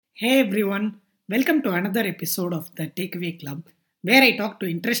Hey everyone, welcome to another episode of the Takeaway Club, where I talk to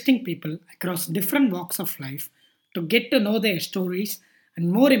interesting people across different walks of life to get to know their stories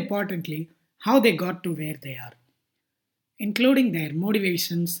and, more importantly, how they got to where they are, including their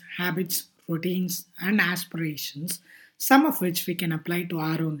motivations, habits, routines, and aspirations, some of which we can apply to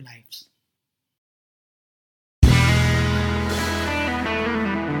our own lives.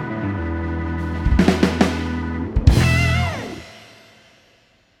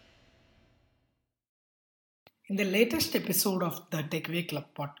 In the latest episode of the Takeaway Club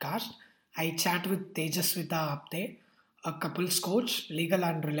podcast, I chat with Tejaswita Apte, a couples coach, legal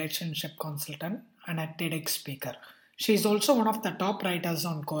and relationship consultant, and a TEDx speaker. She is also one of the top writers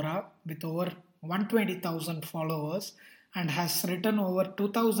on Quora with over 120,000 followers and has written over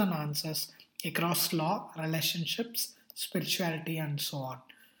 2,000 answers across law, relationships, spirituality, and so on.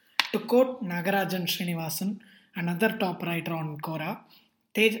 To quote Nagarajan Srinivasan, another top writer on Quora,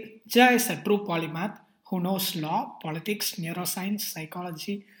 Teja is a true polymath who knows law, politics, neuroscience,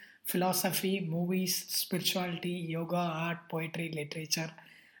 psychology, philosophy, movies, spirituality, yoga, art, poetry, literature,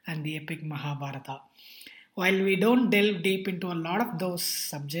 and the epic Mahabharata. While we don't delve deep into a lot of those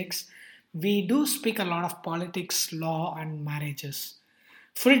subjects, we do speak a lot of politics, law, and marriages.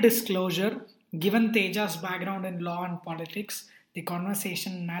 Full disclosure, given Teja's background in law and politics, the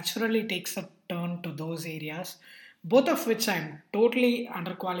conversation naturally takes a turn to those areas, both of which I'm totally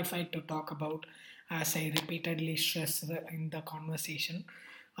underqualified to talk about, as I repeatedly stress in the conversation.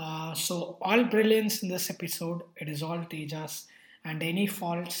 So, all brilliance in this episode, it is all Teja's, and any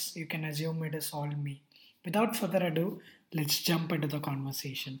faults, you can assume it is all me. Without further ado, let's jump into the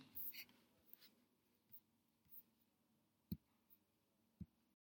conversation.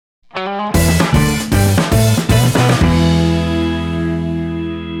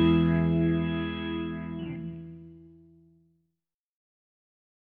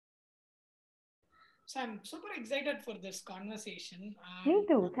 So I'm super excited for this conversation, Me and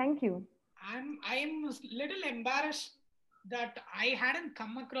too. Thank you. I am a little embarrassed that I hadn't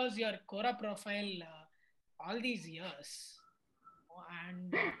come across your Quora profile all these years.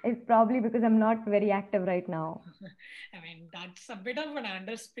 And It's probably because I'm not very active right now. I mean, that's a bit of an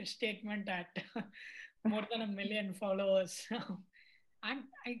understatement at more than a million followers. I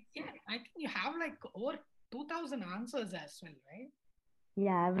think you have like over 2,000 answers as well, right?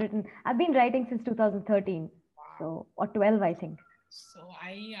 Yeah, I've been writing since 2013. Wow. So, or 12, I think. So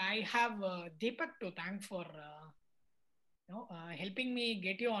I have Deepak to thank for helping me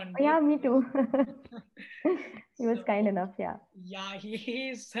get you on board. Yeah, me too. He was So kind enough. Yeah. yeah, he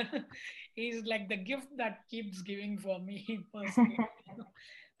is he's like the gift that keeps giving for me personally,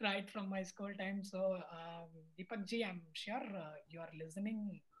 right from my school time. So Deepak ji, I'm sure you are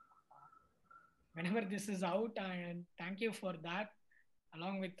listening whenever this is out, and thank you for that.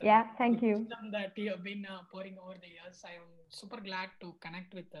 Along with Yeah, the thank you. wisdom that you have been pouring over the years, I am super glad to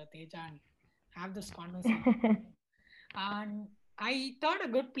connect with Teja and have this conversation. And I thought a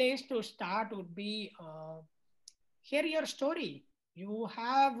good place to start would be hear your story. You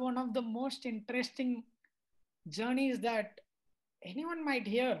have one of the most interesting journeys that anyone might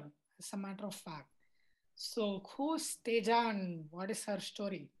hear, as a matter of fact. So, who's Teja and what is her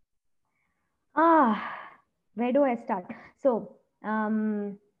story? Ah, where do I start? So,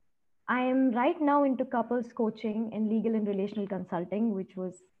 um, I am right now into couples coaching and legal and relational consulting, which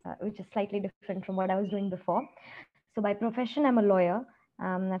is slightly different from what I was doing before. So, by profession, I'm a lawyer.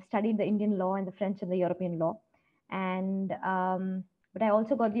 I've studied the Indian law and the French and the European law, and but I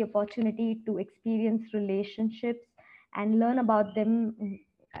also got the opportunity to experience relationships and learn about them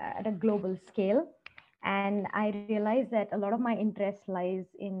at a global scale. And I realized that a lot of my interest lies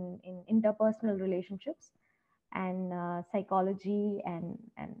in interpersonal relationships and psychology and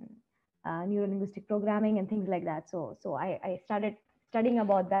neuro linguistic programming and things like that. So I started studying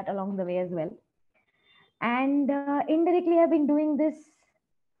about that along the way as well. And indirectly, I've been doing this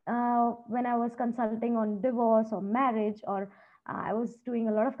when I was consulting on divorce or marriage, or I was doing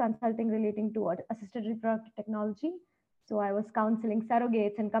a lot of consulting relating to assisted reproductive technology. So I was counseling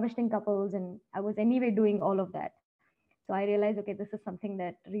surrogates and commissioning couples, and I was anyway doing all of that. So I realized, okay, this is something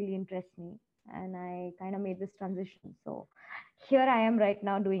that really interests me, and I kind of made this transition. So here I am right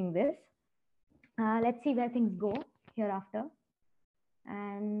now doing this. Let's see where things go hereafter.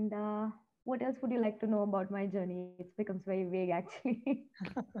 And what else would you like to know about my journey? It becomes very vague, actually.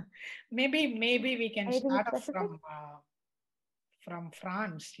 Maybe we can Anything start off specific? from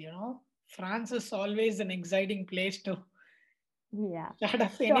France. You know, France is always an exciting place to Yeah. start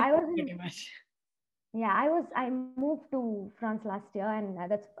off So I anything was in, pretty much. yeah, I moved to France last year, and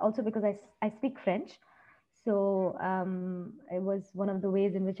that's also because I speak French. So it was one of the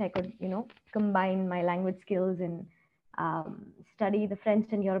ways in which I could, combine my language skills and study the French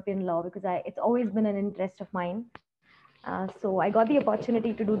and European law, because it's always been an interest of mine. So I got the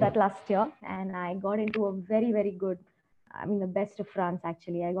opportunity to do that last year, and I got into a very, very good, I mean, the best of France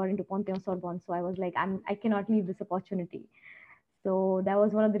actually. I got into Panthéon Sorbonne, so I was like, I cannot leave this opportunity. So that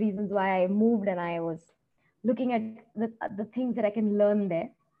was one of the reasons why I moved, and I was looking at the things that I can learn there.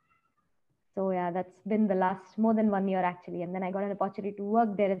 So yeah, that's been the last more than 1 year actually, and then I got an opportunity to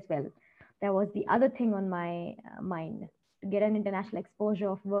work there as well. That was the other thing on my mind, to get an international exposure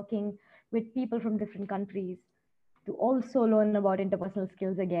of working with people from different countries, to also learn about interpersonal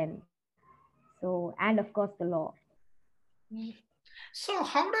skills again. So, and of course, the law. So,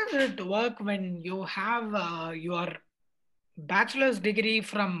 how does it work when you have your bachelor's degree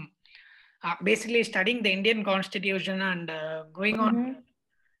from basically studying the Indian Constitution and going on Mm-hmm.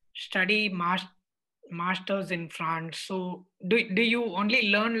 study masters in France? So, do you only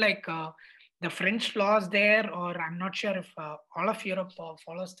learn like the French laws there, or I'm not sure if all of Europe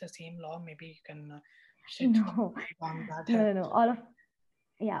follows the same law? Maybe you can shed some No, light on that. no.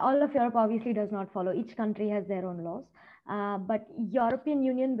 All of Europe obviously does not follow. Each country has their own laws. But European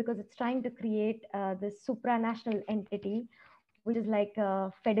Union, because it's trying to create this supranational entity, which is like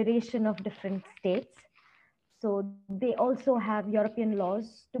a federation of different states. So they also have European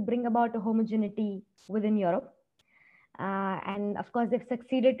laws to bring about a homogeneity within Europe. And of course, they've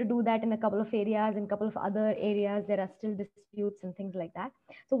succeeded to do that in a couple of areas. In a couple of other areas, there are still disputes and things like that.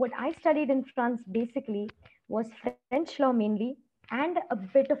 So what I studied in France basically was French law mainly, and a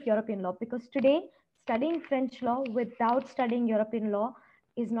bit of European law, because today studying French law without studying European law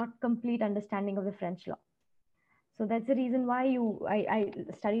is not complete understanding of the French law. So that's the reason why I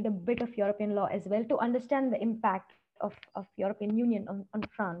studied a bit of European law as well, to understand the impact of European Union on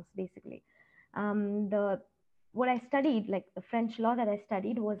France, basically. The What I studied, like the French law that I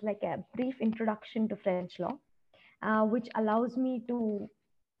studied, was like a brief introduction to French law, which allows me to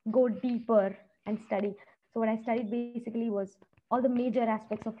go deeper and study. So what I studied basically was all the major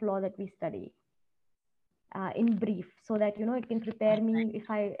aspects of law that we study, in brief, so that it can prepare me if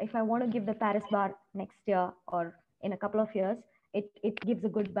I want to give the Paris bar next year or in a couple of years. It gives a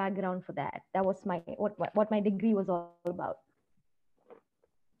good background for that. That was what my degree was all about.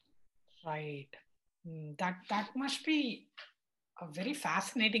 Right. That must be a very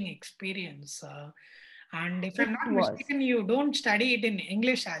fascinating experience. And if I'm It not was. mistaken, you don't study it in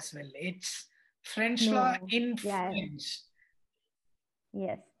English as well. It's French law No. in Yeah. French,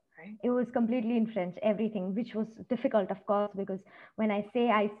 Yes. right? It was completely in French, everything, which was difficult, of course, because when I say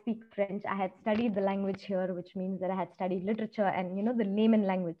I speak French, I had studied the language here, which means that I had studied literature and, the layman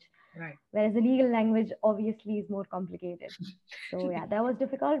language. Right. Whereas the legal language obviously is more complicated. So, yeah, that was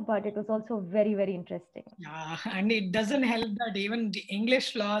difficult, but it was also very, very interesting. Yeah, and it doesn't help that even the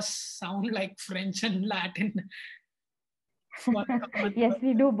English laws sound like French and Latin for common Yes,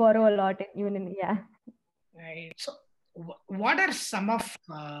 we do borrow a lot, even in, yeah. right? So, what are some of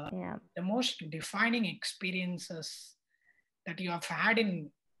Yeah. the most defining experiences that you have had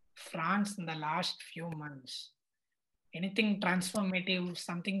in France in the last few months? Anything transformative,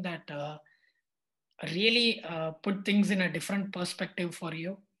 something that really put things in a different perspective for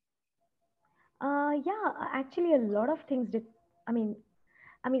you? Yeah, actually, a lot of things did. I mean,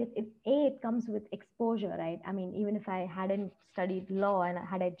 it comes with exposure, right? I mean, even if I hadn't studied law and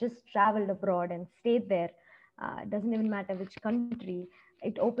had I just traveled abroad and stayed there, it doesn't even matter which country,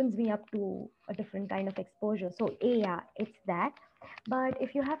 it opens me up to a different kind of exposure. So, yeah, it's that. But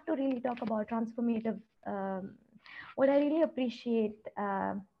if you have to really talk about transformative, what I really appreciate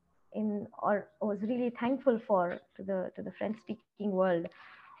in or was really thankful for to the French speaking world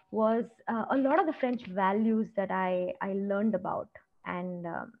was a lot of the French values that I learned about and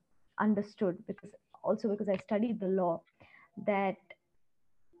understood, because I studied the law, that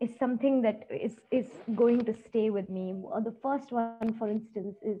is something that is going to stay with me. The first one, for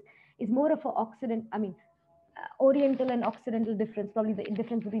instance, is more of a Occident. I mean, Oriental and Occidental difference. Probably the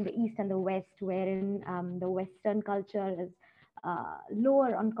difference between the East and the West, wherein the Western culture is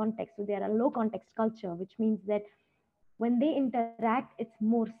lower on context. So they are a low context culture, which means that when they interact, it's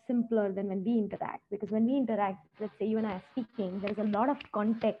more simpler than when we interact. Because when we interact, let's say you and I are speaking, there's a lot of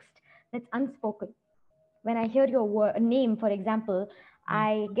context that's unspoken. When I hear your name, for example,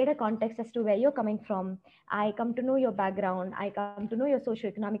 I get a context as to where you're coming from. I come to know your background. I come to know your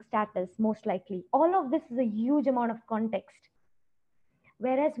socioeconomic status, most likely. All of this is a huge amount of context.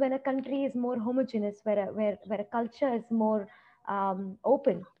 Whereas when a country is more homogeneous, where a culture is more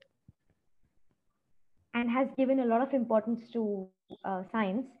open, and has given a lot of importance to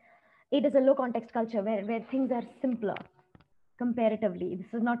science, it is a low context culture where things are simpler comparatively.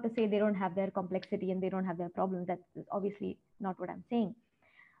 This is not to say they don't have their complexity and they don't have their problems. That's obviously not what I'm saying.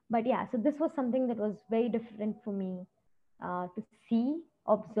 But yeah, so this was something that was very different for me to see,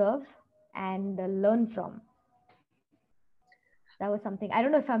 observe, and learn from. That was something. I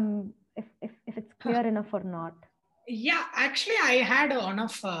don't know if it's clear enough or not. Yeah, actually, I had one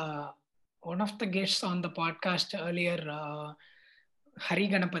of the guests on the podcast earlier, Hari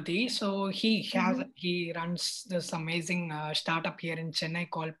Ganapati. So Mm-hmm. he runs this amazing startup here in Chennai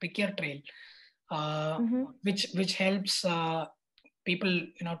called Pick Your Trail, Mm-hmm. which helps people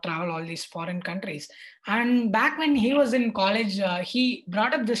travel all these foreign countries. And back when he was in college, he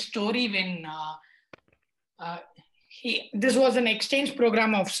brought up this story when uh, he this was an exchange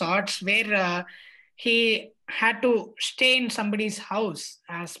program of sorts where he had to stay in somebody's house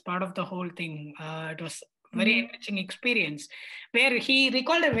as part of the whole thing. It was very Mm-hmm. enriching experience where he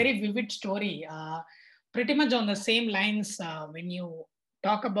recalled a very vivid story, pretty much on the same lines when you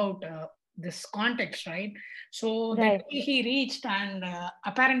talk about this context, right? So that Right. he reached, and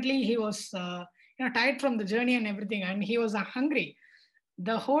apparently he was tired from the journey and everything, and he was hungry.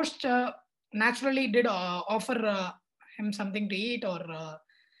 The host naturally did offer him something to eat, or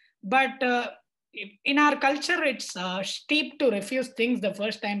but in our culture it's steep to refuse things the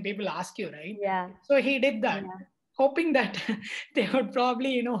first time people ask you, right? Yeah. So he did that, Yeah. hoping that they would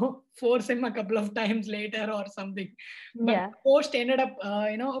probably force him a couple of times later or something. But Yeah. the host ended up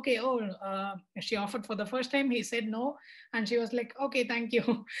okay, oh, she offered for the first time, he said no, and she was like, okay, thank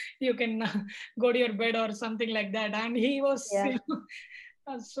you, you can go to your bed or something like that. And he was Yeah.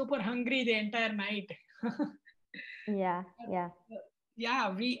 super hungry the entire night. Yeah. Yeah.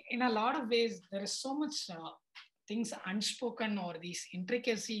 Yeah, we, in a lot of ways, there is so much things unspoken, or these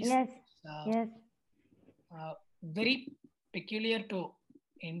intricacies Yes. uh, Yes. very peculiar to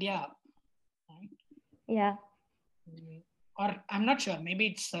India, right? Yeah. Or I'm not sure, maybe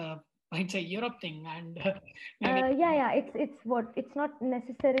it's a Europe thing, and maybe Yeah, yeah. It's not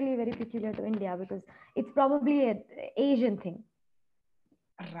necessarily very peculiar to India because it's probably a Asian thing.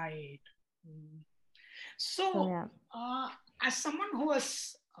 right. Mm. So So, yeah. uh, as someone who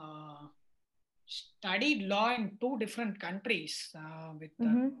has studied law in two different countries with a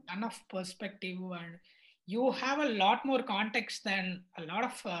Mm-hmm. ton of perspective, and you have a lot more context than a lot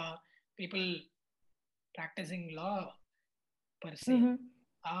of people practicing law per se.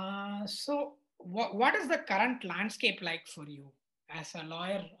 Mm-hmm. So, what is the current landscape like for you as a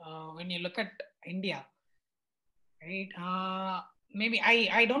lawyer when you look at India? Right. Maybe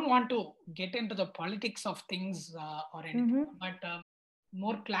I don't want to get into the politics of things or anything, Mm-hmm. but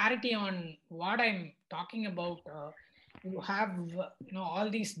more clarity on what I'm talking about. You have, all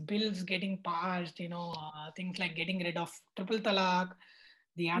these bills getting passed, things like getting rid of triple talaq,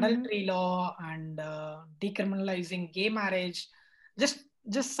 the Mm-hmm. adultery law, and decriminalizing gay marriage.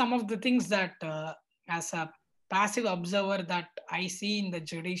 Just some of the things that, as a passive observer, that I see in the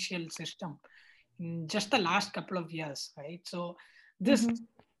judicial system in just the last couple of years, right? So this,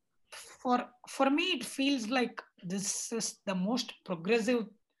 Mm-hmm. for me, it feels like this is the most progressive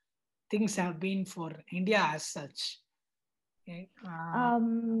things have been for India as such. Okay?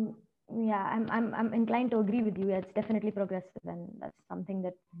 Um, yeah, I'm inclined to agree with you. Yeah, it's definitely progressive, and that's something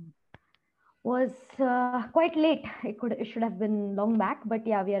that was quite late. It should have been long back, but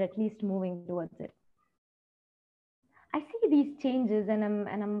yeah, we are at least moving towards it. I see these changes, and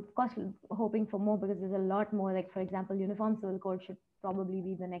I'm of course hoping for more because there's a lot more. Like for example, Uniform Civil Code should probably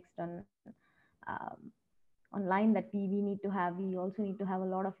be the next um, online that we need to have. We also need to have a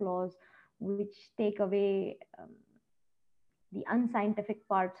lot of laws which take away the unscientific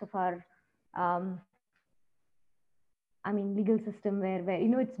parts of our um, I mean legal system where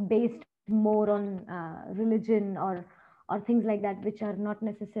it's based more on religion or things like that, which are not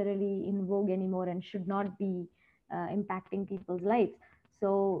necessarily in vogue anymore and should not be impacting people's lives.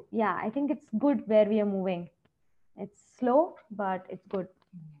 So yeah, I think it's good where we are moving. It's slow, but it's good.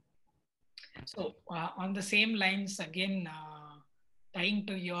 So on the same lines again, tying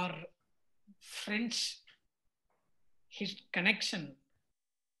to your French his connection,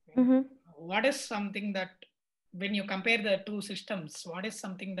 right? Mm-hmm. What is something that, when you compare the two systems, what is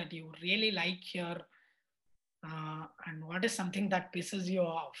something that you really like here, and what is something that pisses you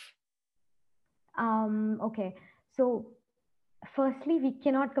off? Okay, so firstly, we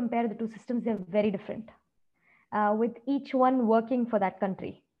cannot compare the two systems. They're very different, with each one working for that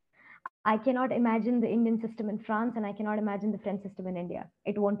country. I cannot imagine the Indian system in France, and I cannot imagine the French system in India.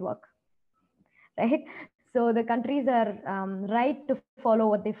 It won't work, right? So the countries are right to follow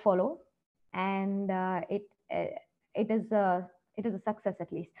what they follow, and it is it is a success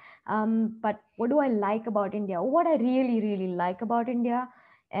at least. But what do I like about India? What I really, really like about India,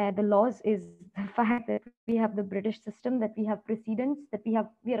 the laws, is the fact that we have the British system, that we have precedents, that we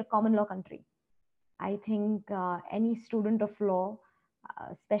are a common law country. I think any student of law,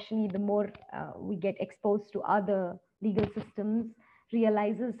 especially the more we get exposed to other legal systems,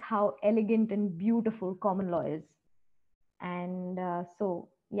 realizes how elegant and beautiful common law is. And so,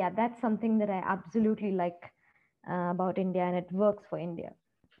 yeah, that's something that I absolutely like about India, and it works for India.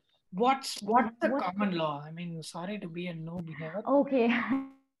 What's the common law? I mean, sorry to be a noob here. Okay.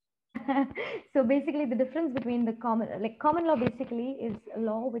 So basically, the difference between the common law basically is a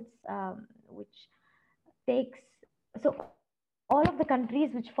law which takes, so all of the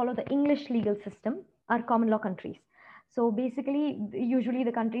countries which follow the English legal system are common law countries. So basically, usually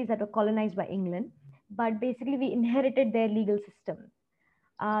the countries that were colonized by England, but basically we inherited their legal system.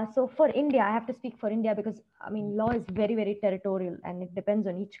 So for India, I have to speak for India because I mean law is very, very territorial and it depends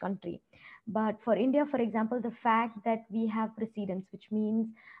on each country. But for India, for example, the fact that we have precedents, which means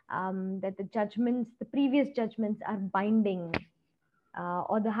that the previous judgments are binding,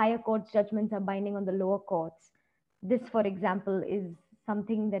 or the higher court's judgments are binding on the lower courts. This, for example, is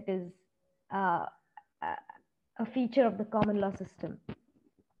something that is uh, a a feature of the common law system.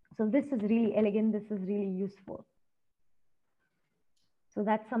 So this is really elegant. This is really useful. So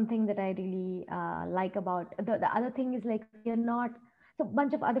that's something that I really like about the other thing is like we are not, so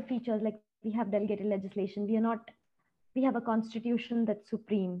bunch of other features, like we have delegated legislation. We have a constitution that's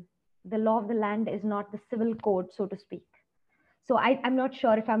supreme. The law of the land is not the civil code, so to speak. So I'm not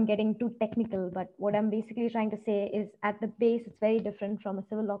sure if I'm getting too technical, but what I'm basically trying to say is at the base, it's very different from a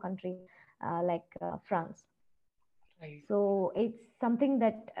civil law country like France. Right. So it's something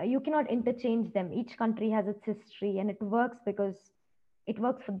that you cannot interchange them. Each country has its history, and it works because it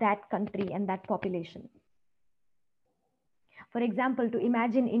works for that country and that population. For example, to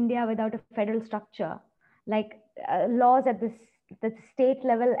imagine India without a federal structure, like laws at the state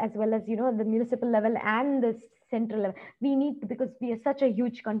level as well as the municipal level and the central level, we need, because we are such a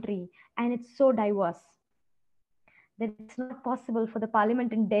huge country and it's so diverse, that it's not possible for the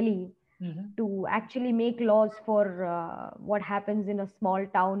parliament in Delhi to actually make laws for what happens in a small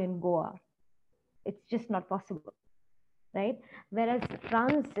town in Goa. It's just not possible, right? Whereas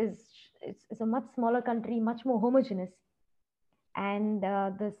France is a much smaller country, much more homogeneous, and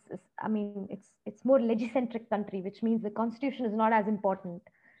this is, I mean, it's more legicentric country, which means the constitution is not as important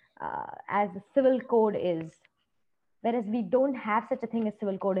as the civil code is. Whereas we don't have such a thing as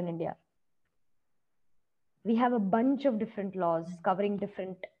civil code in India. We have a bunch of different laws covering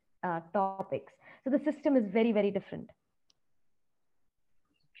different topics. So the system is very, very different.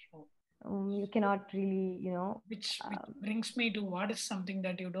 You cannot really, Which brings me to, what is something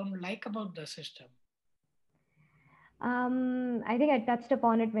that you don't like about the system? I think I touched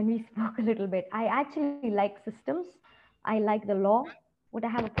upon it when we spoke a little bit. I actually like systems. I like the law. What I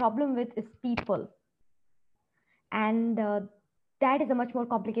have a problem with is people. And that is a much more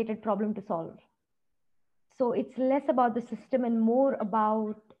complicated problem to solve. So it's less about the system and more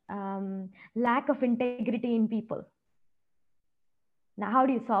about lack of integrity in people. Now, how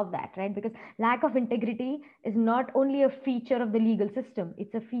do you solve that, right? Because lack of integrity is not only a feature of the legal system,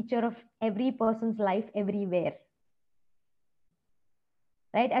 it's a feature of every person's life everywhere.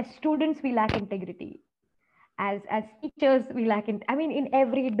 Right? As students, we lack integrity. As teachers, we lack it. I mean, in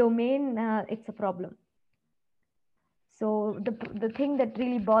every domain, it's a problem. So the thing that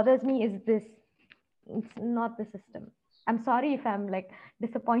really bothers me is this. It's not the system. I'm sorry if I'm like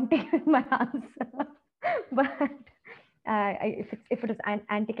disappointing with my answer, but if it is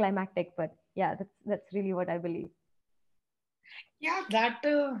anticlimactic, but yeah, that's really what I believe. Yeah, that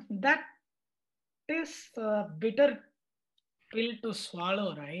is a bitter pill to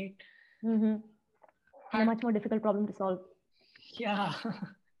swallow, right? Mm-hmm. And a And much more difficult problem to solve. yeah,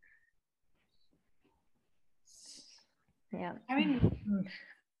 Yeah. I mean,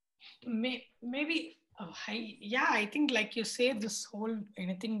 maybe I think, like you say, this whole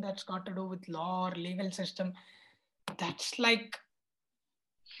anything that's got to do with law or legal system, that's like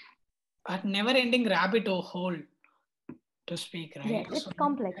a never-ending rabbit hole, to speak, right? Yes, So it's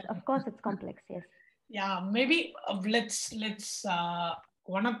complex. Of course, it's complex. Yes. yeah, maybe let's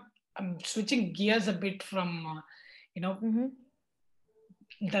one of I'm switching gears a bit from you know Mm-hmm.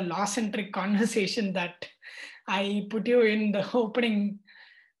 the law centric conversation that I put you in the opening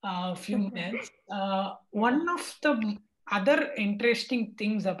few minutes. Yeah. One of the other interesting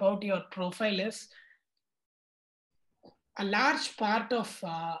things about your profile is a large part of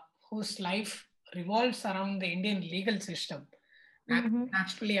whose life revolves around the Indian legal system. Mm-hmm.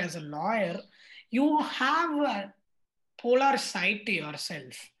 Naturally, as a lawyer, you have polar side to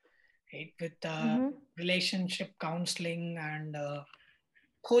yourself, right? With Mm-hmm. relationship counseling and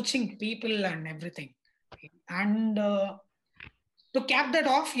coaching people and everything. And to cap that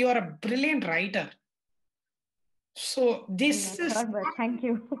off, you are a brilliant writer. So I'm not sure, but thank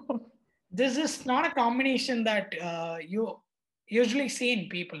you. this is not a combination that you usually see in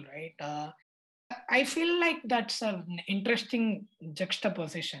people, right? I feel like that's an interesting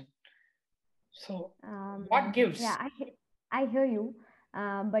juxtaposition. So, what Yeah, gives? I hear you.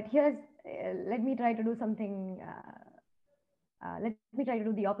 But here's, let me try to do something. Let me try to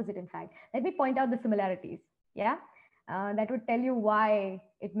do the opposite, in fact. Let me point out the similarities. Yeah. That would tell you why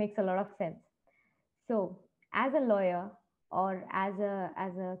it makes a lot of sense. So, as a lawyer, or as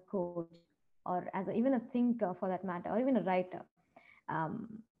a coach, or as a, even a thinker for that matter, or even a writer,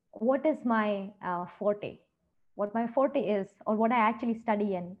 what is my forte? What my forte is, or what I actually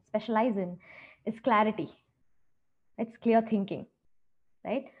study and specialize in, is clarity. It's clear thinking,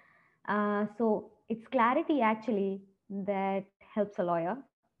 right? So it's clarity actually that helps a lawyer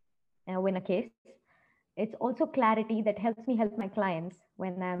win a case. It's also clarity that helps me help my clients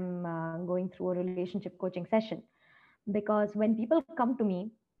when I'm going through a relationship coaching session. Because when people come to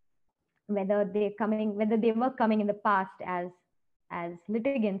me, whether they were coming in the past as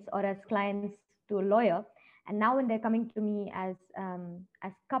litigants or as clients to a lawyer, and now when they're coming to me as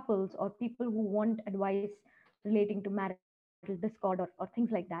couples or people who want advice relating to marital discord or things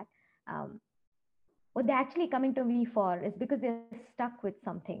like that, um, what they're actually coming to me for is because they're stuck with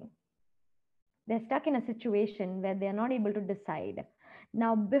something. They're stuck in a situation where they're not able to decide.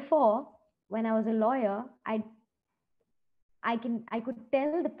 Now, before, when I was a lawyer, I could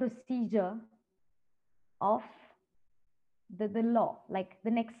tell the procedure of the law, like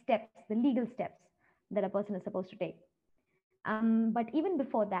the next steps, the legal steps that a person is supposed to take. But even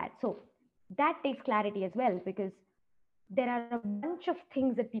before that, so that takes clarity as well, because there are a bunch of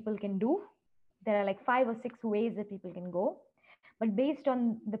things that people can do. There are like 5 or 6 ways that people can go, but based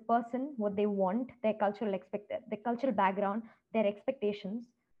on the person, what they want, their cultural background, their expectations,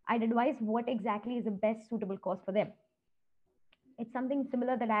 I'd advise what exactly is the best suitable course for them. It's something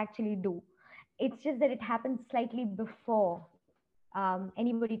similar that I actually do. It's just that it happens slightly before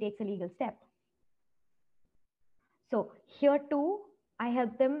anybody takes a legal step. So here too, I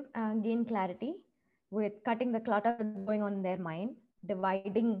help them gain clarity with cutting the clutter that's going on in their mind,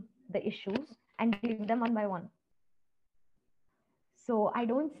 dividing the issues, and dealing with them one by one. So I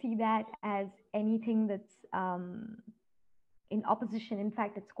don't see that as anything that's in opposition. In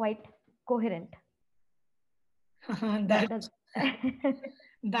fact, it's quite coherent. that Does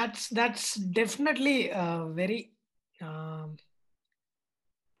that's definitely a um,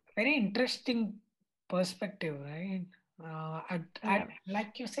 very interesting perspective, right? yeah.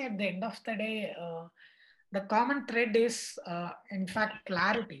 Like you said, at the end of the day, the common thread is, in fact,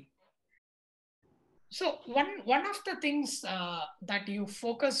 clarity. So one of the things that you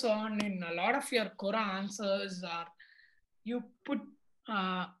focus on in a lot of your Quora answers are you put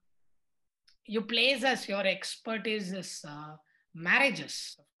uh, you place as your expertise is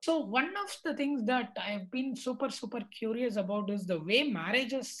marriages. So one of the things that I've been super curious about is the way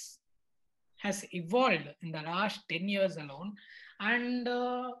marriages has evolved in the last 10 years alone. And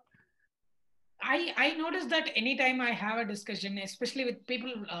I noticed that anytime I have a discussion, especially with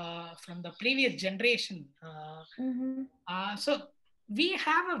people from the previous generation, Mm-hmm. so we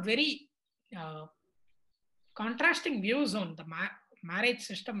have a very uh, contrasting views on the marriage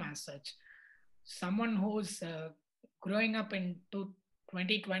system as such. Someone who's growing up into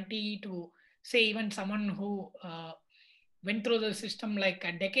 2020 to say even someone who went through the system like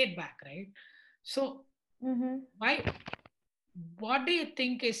a decade back, right? So Mm-hmm. why? What do you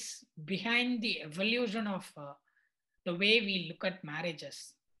think is behind the evolution of the way we look at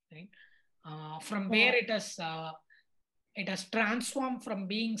marriages, right? From where Yeah. it has transformed from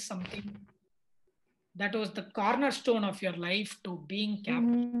being something that was the cornerstone of your life to being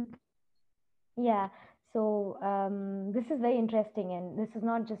capital. Mm-hmm. Yeah. So this is very interesting, and this is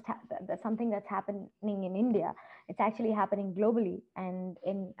not just something that's happening in India. It's actually happening globally, and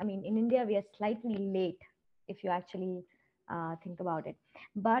I mean, in India, we are slightly late if you actually think about it.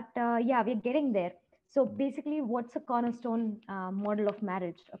 But yeah, we're getting there. So basically, what's a cornerstone model of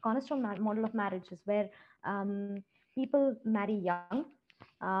marriage? A cornerstone model of marriage is where people marry young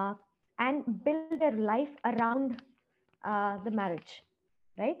uh, and build their life around the marriage,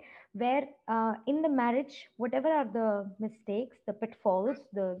 right? Where in the marriage, whatever are the mistakes, the pitfalls,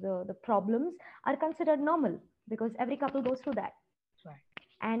 the problems are considered normal, because every couple goes through that. Right.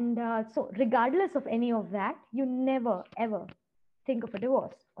 And so regardless of any of that, you never ever think of a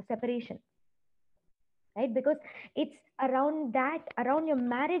divorce or separation. right? Because it's around that, around your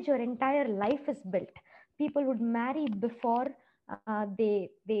marriage, your entire life is built. People would marry before they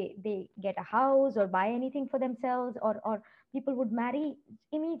get a house or buy anything for themselves, or people would marry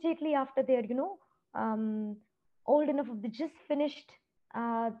immediately after they're um, old enough, they just finished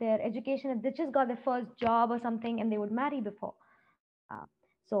their education, and they just got their first job or something, and they would marry before. Uh,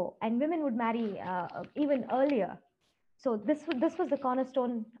 so and women would marry even earlier. So this was the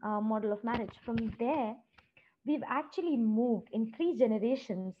cornerstone model of marriage. From there, we've actually moved in 3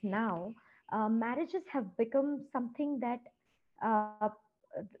 generations now. Marriages have become something uh,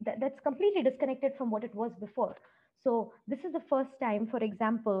 that's completely disconnected from what it was before. So this is the first time, for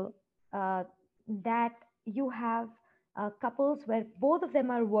example, uh, that you have couples where both of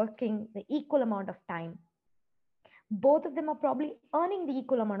them are working the equal amount of time. Both of them are probably earning the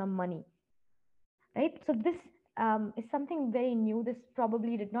equal amount of money, right? So this is something very new. This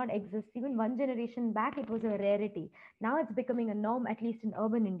probably did not exist even 1 generation back. It was a rarity. Now it's becoming a norm, at least in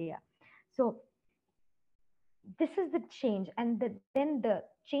urban India. So this is the change, and then the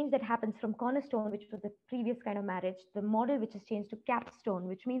change that happens from cornerstone, which was the previous kind of marriage, the model which is changed to capstone,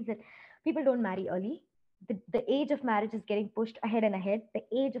 which means that people don't marry early. The age of marriage is getting pushed ahead and ahead. The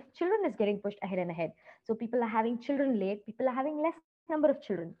age of children is getting pushed ahead and ahead. So people are having children late. People are having less number of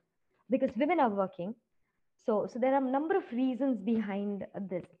children because women are working. So there are a number of reasons behind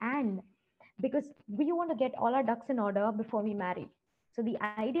this, and because we want to get all our ducks in order before we marry. So the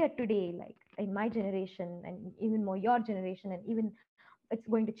idea today, like in my generation and even more your generation, and even it's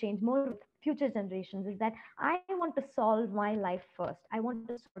going to change more with future generations, is that I want to solve my life first. I want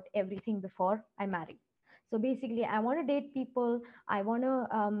to sort everything before I marry. So basically, I want to date people. I want to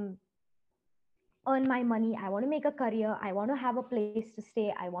earn my money. I want to make a career. I want to have a place to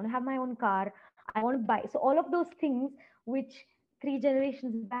stay. I want to have my own car. I want to buy. So all of those things which 3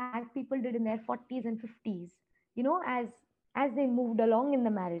 generations back people did in their 40s and 50s, as they moved along in the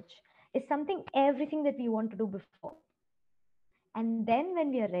marriage, is something, everything that we want to do before. And then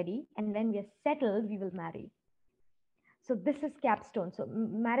when we are ready and when we are settled, we will marry. So this is capstone. So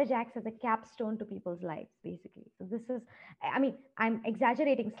marriage acts as a capstone to people's lives, basically. So this is, I mean, I'm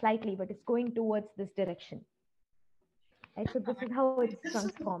exaggerating slightly, but it's going towards this direction, right? So this is how it's This is a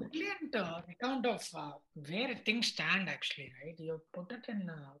transformed. brilliant account of where things stand, actually, right? You put it in an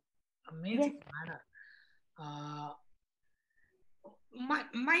Yes. amazing manner. Uh,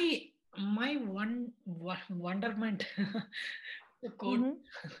 my one wonderment to quote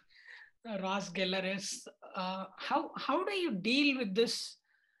Mm-hmm. Ross Geller is how do you deal with this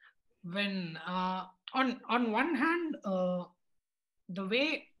when on one hand the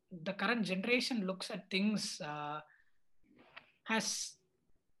way the current generation looks at things has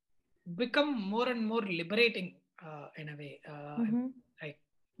become more and more liberating in a way. Mm-hmm. Like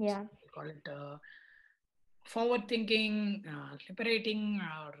Yeah. we call it forward thinking, liberating,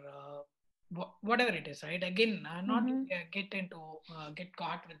 or whatever it is, right? Again, not Mm-hmm. get into get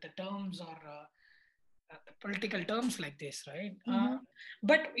caught with the terms or the political terms like this, right? Mm-hmm.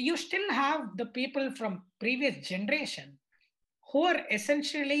 But you still have the people from previous generation who are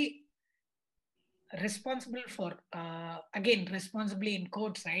essentially responsible for again responsibly in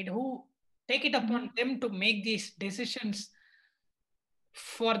quotes, right, who take it Mm-hmm. upon them to make these decisions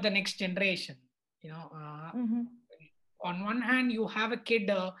for the next generation, you know. Mm-hmm. On one hand you have a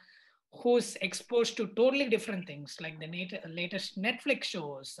kid who's exposed to totally different things like the latest Netflix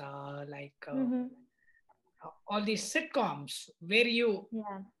shows, Mm-hmm. all these sitcoms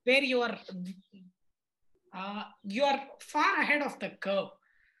Yeah. where you are far ahead of the curve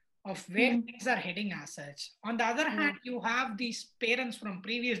of where Mm-hmm. things are heading as such. On the other hand, Yeah. you have these parents from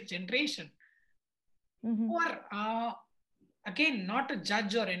previous generation Mm-hmm. who are again not a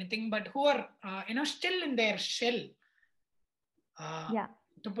judge or anything, but who are still in their shell, uh, Yeah.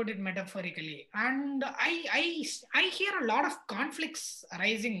 to put it metaphorically. And I hear a lot of conflicts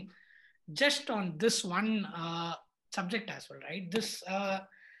arising just on this one subject as well, right? This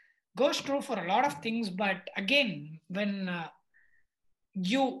goes true for a lot of things, but again, when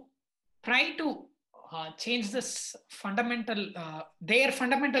you try to change this fundamental their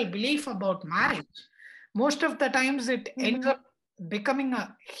fundamental belief about marriage, most of the times it ends Mm-hmm. up becoming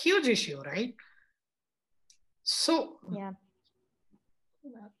a huge issue, right? So Yeah.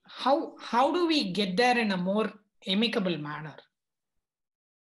 how do we get there in a more amicable manner?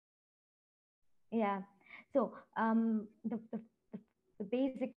 Yeah. So the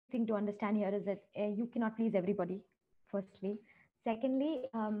basic thing to understand here is that you cannot please everybody, firstly. Secondly,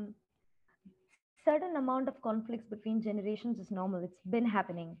 certain amount of conflicts between generations is normal. It's been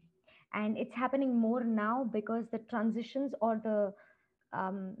happening, and it's happening more now because the transitions or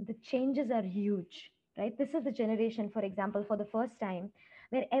the changes are huge. right? This is the generation, for example, for the first time,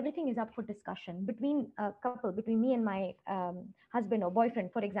 where everything is up for discussion between a couple, between me and my husband or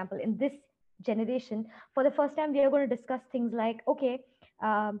boyfriend, for example. In this generation, for the first time, we are going to discuss things like, okay,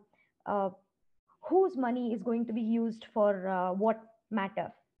 um, uh, whose money is going to be used for what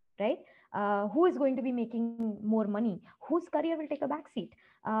matter, right? Who is going to be making more money? Whose career will take a backseat?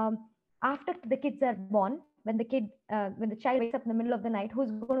 After the kids are born, when the child wakes up in the middle of the night, who's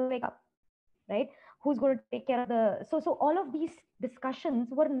going to wake up, right? Who's going to take care of the, so all of these discussions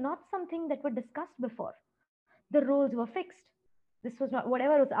were not something that were discussed before. The roles were fixed. This was not,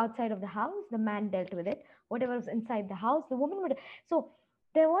 whatever was outside of the house, the man dealt with it. Whatever was inside the house, the woman would. So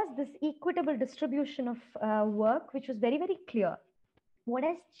there was this equitable distribution of work, which was very, very clear. What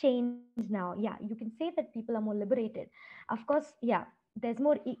has changed now? Yeah, you can say that people are more liberated. Of course, yeah, there's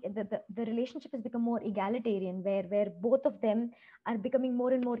more the relationship has become more egalitarian, where both of them are becoming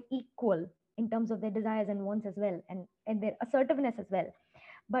more and more equal in terms of their desires and wants as well, and their assertiveness as well.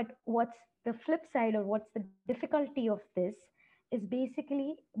 But what's the flip side, or what's the difficulty of this, is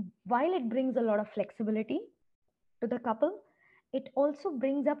basically, while it brings a lot of flexibility to the couple, it also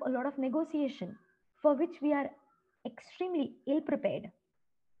brings up a lot of negotiation, for which we are extremely ill prepared,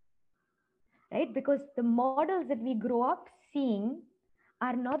 right? Because the models that we grow up seeing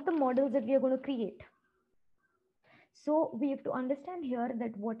are not the models that we are going to create. So we have to understand here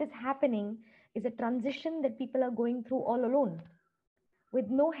that what is happening is a transition that people are going through all alone, with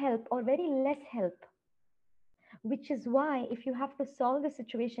no help or very less help. Which is why, if you have to solve the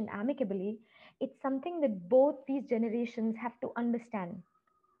situation amicably, it's something that both these generations have to understand,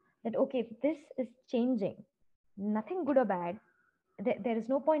 that okay, this is changing, nothing good or bad. There is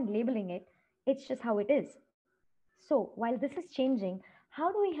no point labeling it, it's just how it is. So while this is changing,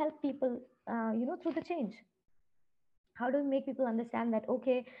 how do we help people, through the change? How do we make people understand that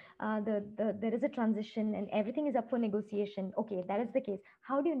okay, there is a transition and everything is up for negotiation? Okay, that is the case.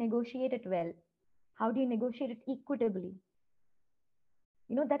 How do you negotiate it well? How do you negotiate it equitably?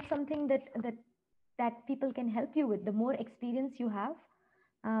 That's something that people can help you with. The more experience you have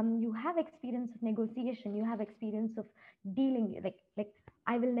experience of negotiation, you have experience of dealing, like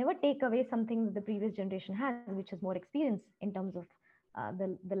I will never take away something that the previous generation has, which is more experience in terms of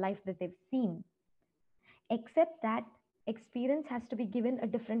the life that they've seen, except that experience has to be given a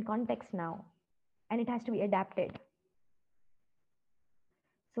different context now, and it has to be adapted.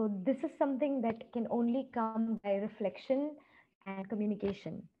 So this is something that can only come by reflection and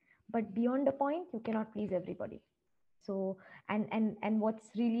communication. But beyond a point, you cannot please everybody. So, and what's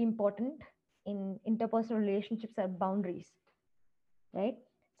really important in interpersonal relationships are boundaries, right?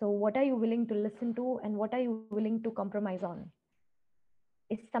 So what are you willing to listen to, and what are you willing to compromise on?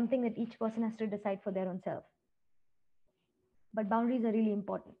 It's something that each person has to decide for their own self. But boundaries are really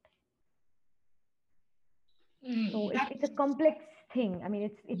important. So it's a complex thing. I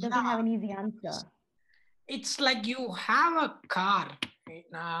mean, it doesn't have an easy answer. It's like you have a car, right?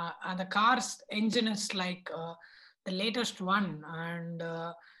 And the car's engine is like the latest one, and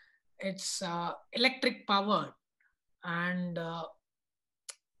it's electric powered, and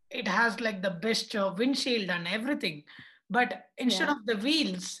it has like the best windshield and everything. But instead Yeah. of the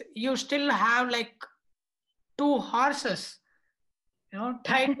wheels, you still have like two horses,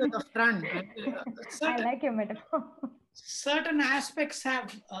 tied to the front. I Certain like your metaphor. certain aspects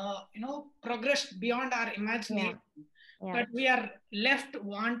have progressed beyond our Yeah. imagination, Yeah. but we are left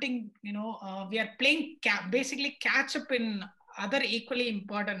wanting, we are playing basically catch up in other equally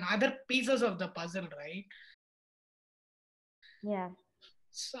important other pieces of the puzzle, right? Yeah.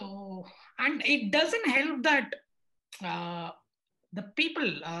 So, and it doesn't help that uh, the people,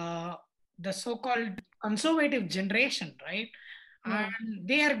 the so-called conservative generation, right, Yeah. and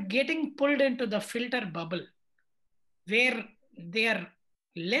they are getting pulled into the filter bubble, where they are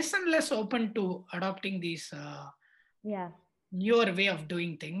less and less open to adopting these Yeah. newer way of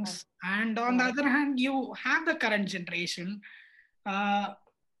doing Yeah. things. And on the Yeah. other hand, you have the current generation uh,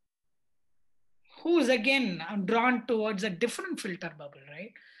 who's again drawn towards a different filter bubble,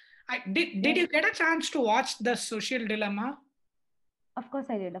 right? Did Yeah. you get a chance to watch The Social Dilemma? Of course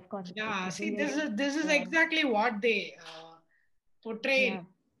I did. Of course, Yeah, it's see, brilliant. this is Yeah. exactly what they portray in Yeah.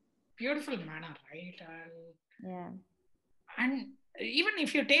 beautiful manner, right? Yeah. And even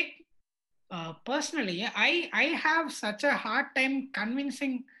if you take personally, I have such a hard time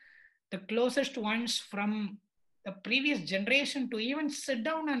convincing the closest ones from the previous generation to even sit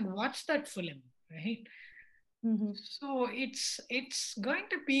down and watch that film, right? Mm-hmm. So it's going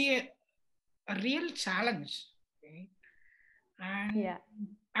to be a real challenge, right? and Yeah.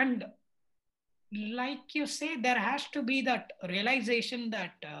 and like you say, there has to be that realization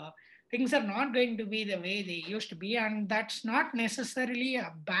that things are not going to be the way they used to be, and that's not necessarily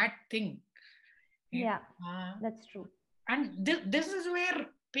a bad thing. Right? Yeah, that's true. And this is where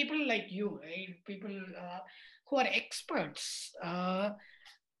people like you, right? People who are experts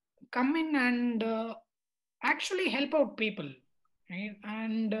come in and actually help out people, right?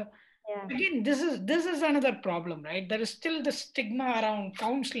 And Yeah. again, this is another problem, right? There is still the stigma around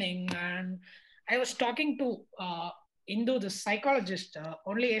counseling, and I was talking to Indu, the psychologist,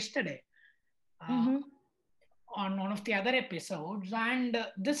 only yesterday, uh, Mm-hmm. on one of the other episodes, and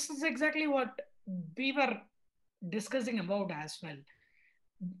this is exactly what we were discussing about as well.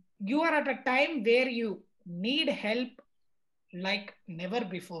 You are at a time where you need help like never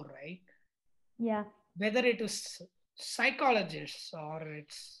before, right? Yeah. Whether it is psychologists or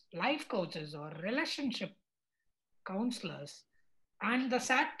it's life coaches or relationship counselors. And the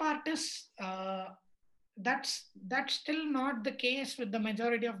sad part is that's still not the case with the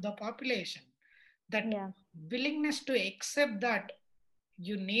majority of the population. That Yeah. willingness to accept that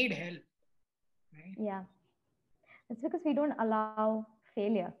you need help, right? Yeah. It's because we don't allow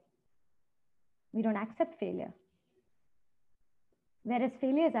failure. We don't accept failure. Whereas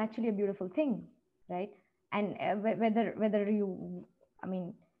failure is actually a beautiful thing, right? And whether you, I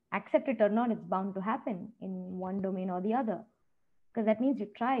mean, accept it or not, it's bound to happen in one domain or the other, because that means you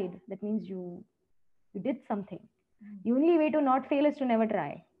tried. That means you did something. The only way to not fail is to never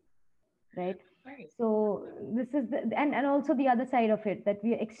try, right? Right. So this is and also the other side of it, that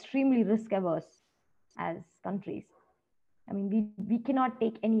we are extremely risk averse as countries. I mean, we cannot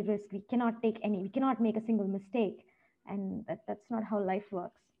take any risk. We cannot make a single mistake, and that's not how life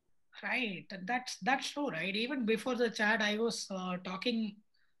works. Right. That's true, right? Even before the chat, I was talking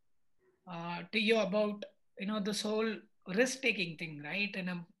to you about this whole risk taking thing, right? In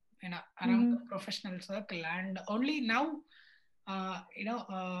a around Mm-hmm. the professional circle, and only now, uh, you know,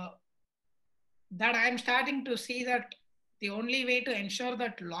 uh, that I'm starting to see that the only way to ensure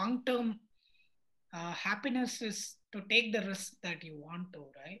that long term happiness is to take the risk that you want to,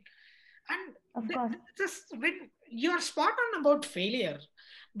 right? And Of course, this when you're spot on about failure,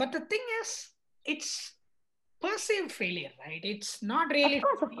 but the thing is, it's perceived failure, right? It's not of really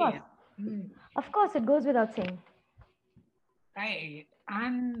course, of course, failure. Mm, of course. It goes without saying. right.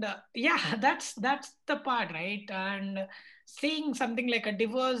 And yeah, that's the part, right? And seeing something like a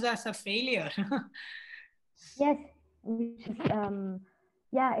divorce as a failure. Yes, which is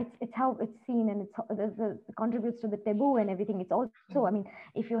yeah, it's how it's seen, and it contributes to the taboo and everything. It's also, I mean,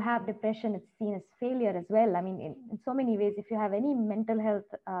 if you have depression, it's seen as failure as well. I mean, in so many ways, if you have any mental health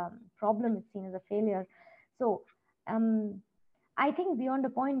problem, it's seen as a failure. So, um, I think beyond a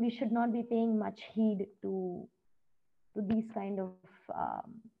point, we should not be paying much heed to these kind of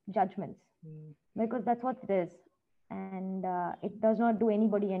judgments, Mm. because that's what it is, and it does not do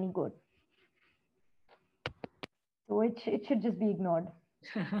anybody any good. So it should just be ignored.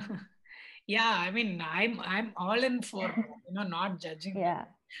 Yeah, I mean, I'm all in for not judging, Yeah.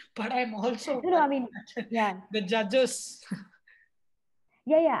 but I'm also No, no, I worried mean, that yeah. the judges.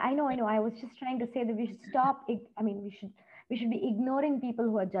 Yeah, yeah, I know, I know. I was just trying to say that we should stop. I mean, we should be ignoring people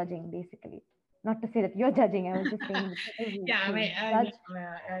who are judging, basically. Not to say that you're judging. I was just saying the people who, Yeah, I who mean, judge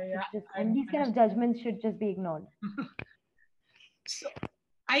yeah, should just, I and these kind of understand. judgments should just be ignored. So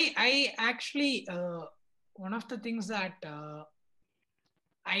I actually one of the things that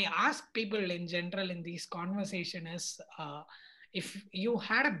I ask people in general in these conversation is if you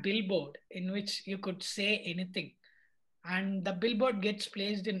had a billboard in which you could say anything, and the billboard gets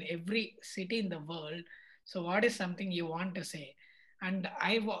placed in every city in the world, so what is something you want to say? And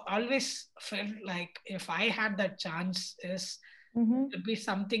I've always felt like if I had that chance, is Mm-hmm. to be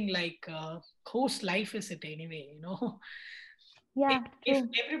something like whose life is it anyway, if, Yeah, if true.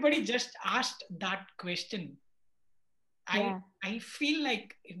 everybody just asked that question, I Yeah, I feel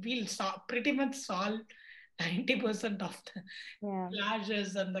like we'll pretty much solve 90% of the yeah,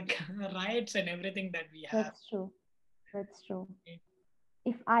 clashes and the riots and everything that we have. that's true. That's true.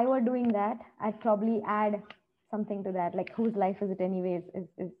 If I were doing that, I'd probably add something to that, like whose life is it anyways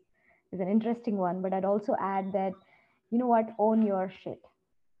is an interesting one. But I'd also add that, you know what, own your shit,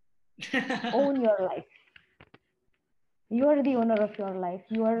 own your life. You are the owner of your life.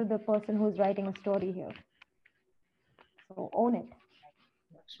 You are the person who's writing a story here. So own it.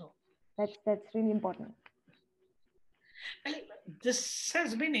 So, That's really important. well, this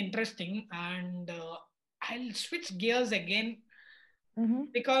has been interesting, and I'll switch gears again Mm-hmm.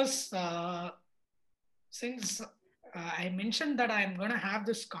 because since I mentioned that I'm going to have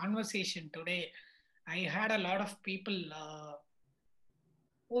this conversation today, I had a lot of people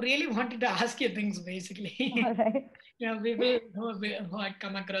who really wanted to ask you things basically. All right. People who had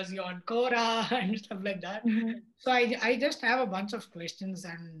come across you on Quora and stuff like that. Mm-hmm. So I just have a bunch of questions,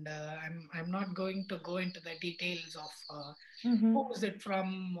 and I'm not going to go into the details of Mm-hmm. who is it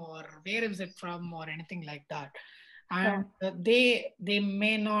from or where is it from or anything like that. And Sure. they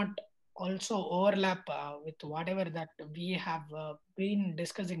may not also overlap with whatever that we have been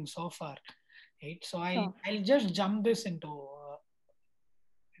discussing so far, right? So Sure. I'll just jump this into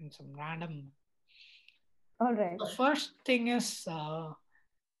in some random. All right. The first thing is,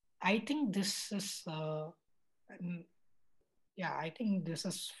 I think this is, mm, yeah, I think this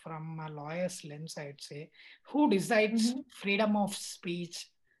is from a lawyer's lens, I'd say. Who decides Mm-hmm. freedom of speech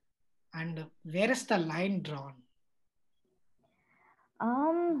and where is the line drawn?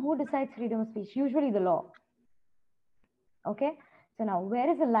 Who decides freedom of speech? Usually the law. Okay. So now, where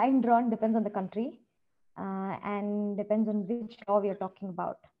is the line drawn depends on the country, and depends on which law we are talking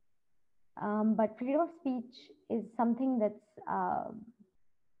about. But freedom of speech is something that's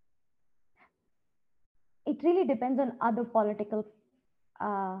it really depends on other political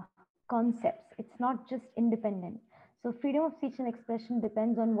concepts. It's not just independent. So freedom of speech and expression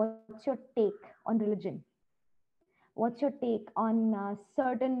depends on what's your take on religion. What's your take on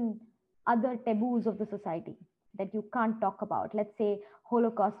certain other taboos of the society that you can't talk about? Let's say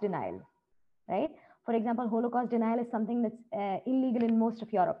Holocaust denial, right? For example, Holocaust denial is something that's illegal in most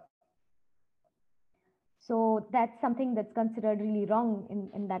of Europe. So that's something that's considered really wrong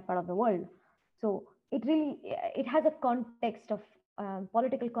in that part of the world. So it has a context of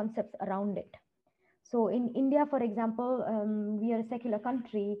political concepts around it. So in India, for example, we are a secular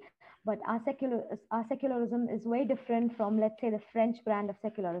country, but our secularism is way different from, let's say, the French brand of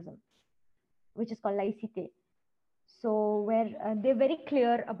secularism, which is called laïcité. So where they're very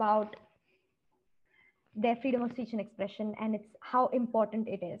clear about their freedom of speech and expression, and it's how important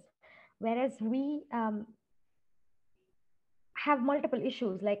it is. Whereas we have multiple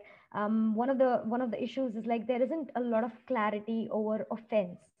issues. Like one of the issues is like there isn't a lot of clarity over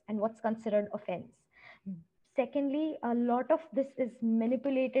offense and what's considered offense. Secondly, a lot of this is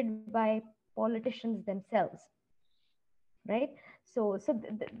manipulated by politicians themselves, right?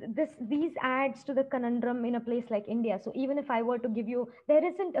 These adds to the conundrum in a place like India. So even if I were to give you, there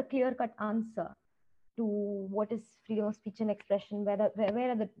isn't a clear cut answer to what is freedom of speech and expression, where are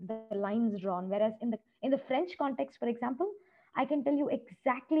the lines drawn. Whereas in the French context, for example, I can tell you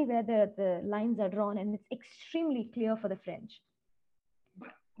exactly where the lines are drawn, and it's extremely clear for the French.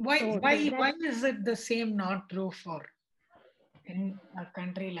 Why is it the same not true for in a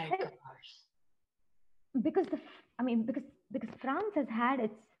country like ours? Because because France has had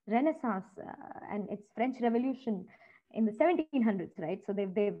its Renaissance and its French Revolution in the 1700s, right? So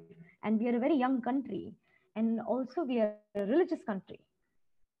they've and we are a very young country, and also we are a religious country.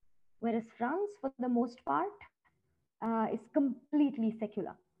 Whereas France, for the most part, is completely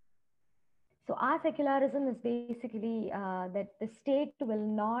secular. So our secularism is basically that the state will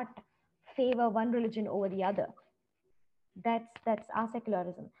not favor one religion over the other. That's our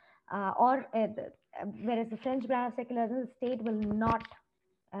secularism. Whereas the French brand of secularism, the state will not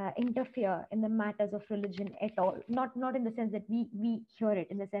interfere in the matters of religion at all. Not in the sense that we hear it,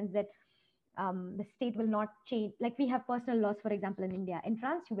 in the sense that the state will not change. Like we have personal laws, for example, in India. In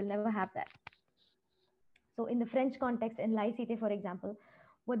France, you will never have that. So in the French context, in laïcité, for example,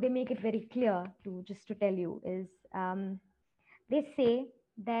 what they make it very clear to just to tell you is they say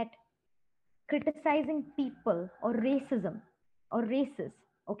that criticizing people or racism or races,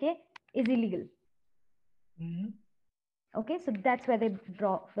 okay, is illegal. Mm-hmm. Okay, so that's where they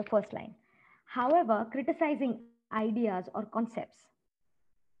draw the first line. However, criticizing ideas or concepts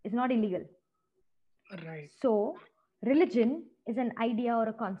is not illegal. Right. So religion is an idea or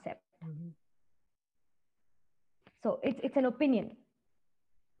a concept. Mm-hmm. So it's an opinion.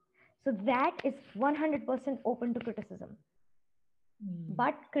 So that is 100% open to criticism.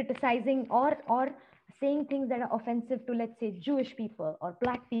 But criticizing or saying things that are offensive to, let's say, Jewish people or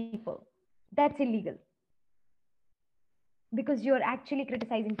black people, that's illegal, because you're actually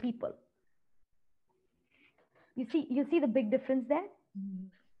criticizing people. You see the big difference there.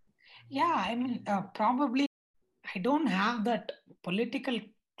 Yeah, I mean, probably I don't have that political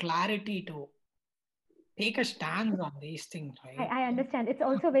clarity to take a stance on these things, right? I understand it's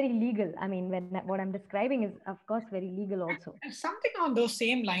also very legal. I mean, when what I'm describing is of course very legal also. And something on those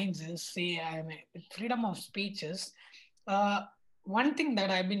same lines is, say, I mean, with freedom of speeches. Uh, One thing that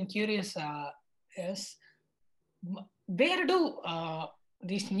I've been curious is where do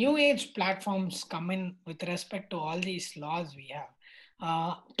these new age platforms come in with respect to all these laws we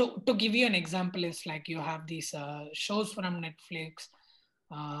have? To give you an example, is like you have these shows from Netflix,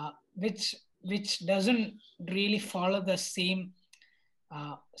 which doesn't really follow the same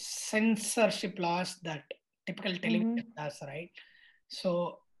censorship laws that typical television does, right?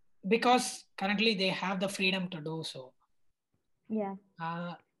 So because currently they have the freedom to do so. Yeah.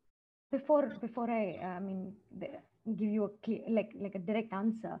 Uh, Before give you a clear, like a direct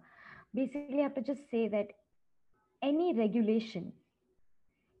answer, basically I have to just say that any regulation,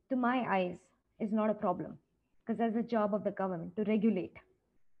 to my eyes, is not a problem, because that's the job of the government to regulate,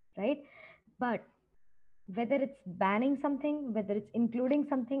 right? But whether it's banning something, whether it's including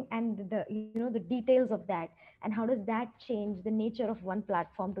something, and the details of that, and how does that change the nature of one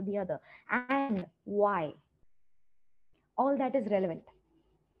platform to the other, and why, all that is relevant.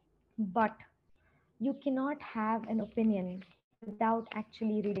 But you cannot have an opinion without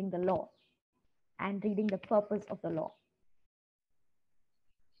actually reading the law and reading the purpose of the law.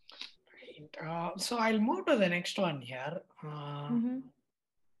 so I'll move to the next one here.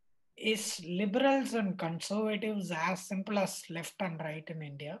 Is liberals and conservatives as simple as left and right in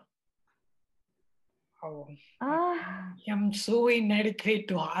India? Oh, I am so inadequate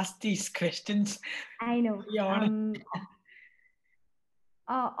to ask these questions. I know.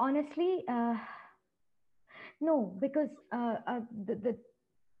 Honestly, no, because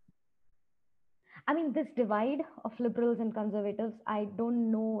this divide of liberals and conservatives, I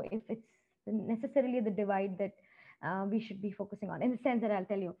don't know if it's necessarily the divide that we should be focusing on. In the sense that I'll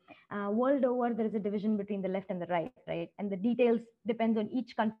tell you, world over, there is a division between the left and the right? And the details depends on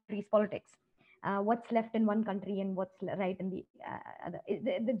each country's politics. What's left in one country and what's right in the other.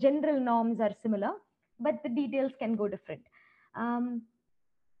 The general norms are similar, but the details can go different.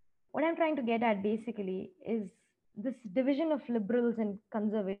 What I'm trying to get at basically is this division of liberals and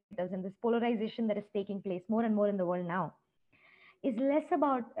conservatives and this polarization that is taking place more and more in the world now is less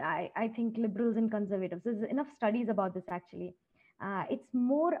about, I think, liberals and conservatives. There's enough studies about this actually. It's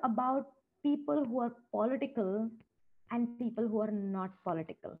more about people who are political and people who are not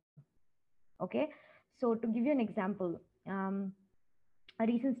political. Okay, so to give you an example, a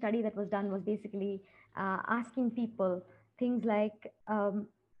recent study that was done was basically asking people things like,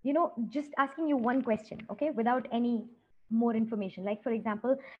 just asking you one question, okay, without any more information. Like, for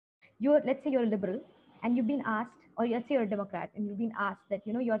example, let's say you're a liberal and you've been asked, or let's say you're a Democrat and you've been asked that,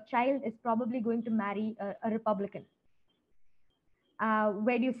 your child is probably going to marry a Republican.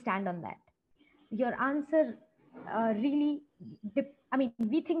 Where do you stand on that? Your answer really,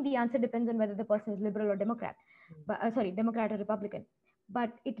 we think the answer depends on whether the person is liberal or Democrat, but Democrat or Republican.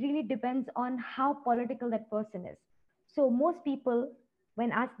 But it really depends on how political that person is. So most people,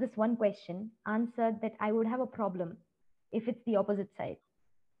 when asked this one question, answered that I would have a problem if it's the opposite side,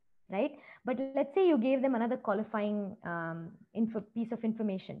 right? But let's say you gave them another qualifying piece of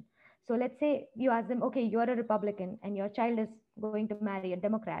information. So let's say you ask them, okay, you're a Republican and your child is going to marry a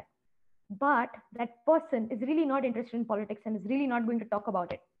Democrat, but that person is really not interested in politics and is really not going to talk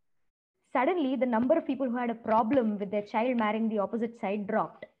about it. Suddenly, the number of people who had a problem with their child marrying the opposite side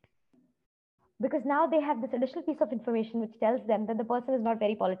dropped. Because now they have this additional piece of information which tells them that the person is not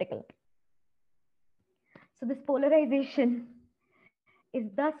very political. So this polarization is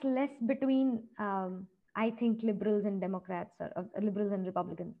thus less between, I think, liberals and Democrats, or liberals and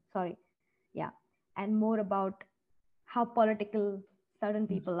Republicans, sorry. Yeah. And more about how political certain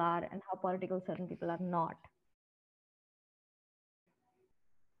people are and how political certain people are not.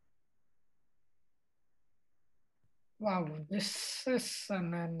 Wow, this is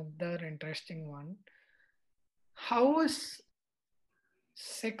another interesting one. How is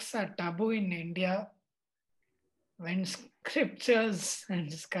sex a taboo in India when scriptures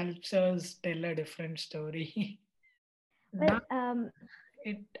and sculptures tell a different story? Well,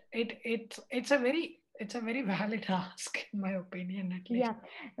 it's a very valid ask, in my opinion, at least. yeah,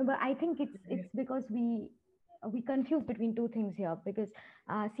 but I think it's because we confuse between two things here. Because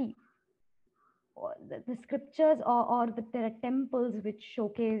see, the scriptures, or there are temples which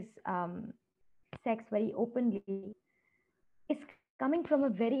showcase sex very openly, is coming from a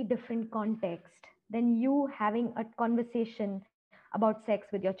very different context than you having a conversation about sex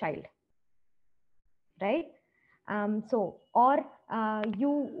with your child, right?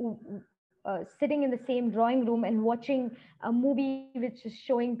 Or sitting in the same drawing room and watching a movie which is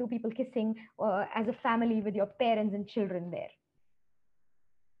showing two people kissing as a family with your parents and children there.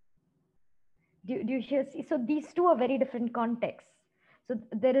 Do you hear? So these two are very different contexts. So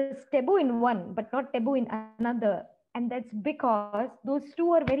there is taboo in one, but not taboo in another. And that's because those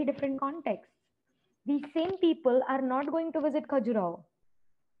two are very different contexts. These same people are not going to visit Khajuraho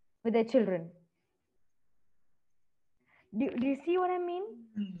with their children. Do you see what I mean?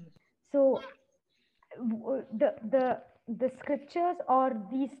 So the scriptures or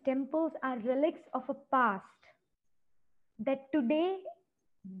these temples are relics of a past that today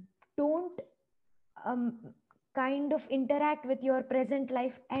don't um, kind of interact with your present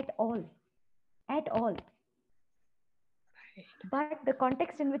life at all. At all. But the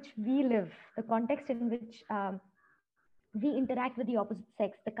context in which we live, the context in which we interact with the opposite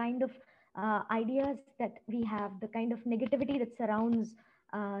sex, the kind of ideas that we have, the kind of negativity that surrounds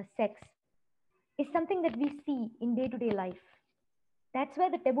sex, is something that we see in day to day life. That's where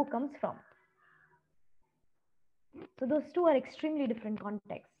the taboo comes from. So those two are extremely different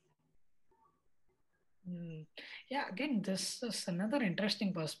contexts. Yeah, again, this is another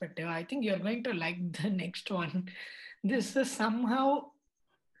interesting perspective. I think you're going to like the next one. This is somehow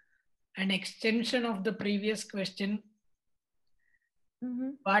an extension of the previous question,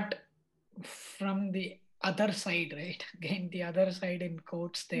 but from the other side, right? Again, the other side in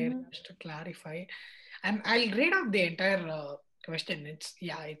quotes there, just to clarify. And I'll read out the entire question.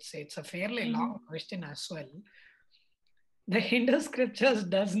 It's a fairly long question as well. The Hindu scriptures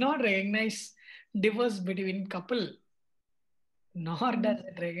does not recognize divorce between couple, nor does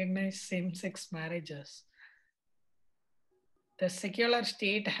it recognize same-sex marriages. The secular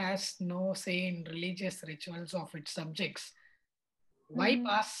state has no say in religious rituals of its subjects. Why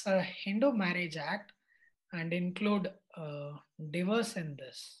pass a Hindu Marriage Act and include divorce in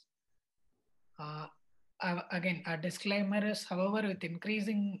this? Again, a disclaimer is, however, with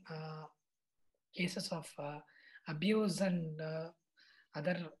increasing cases of abuse and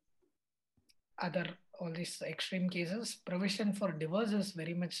other all these extreme cases, provision for divorce is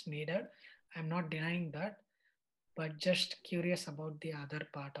very much needed. I'm not denying that, but just curious about the other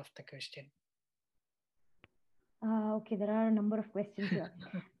part of the question. Okay, there are a number of questions here.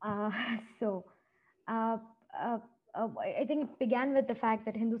 so, uh, uh, I think it began with the fact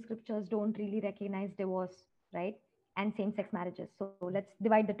that Hindu scriptures don't really recognize divorce, right? And same sex marriages. So, let's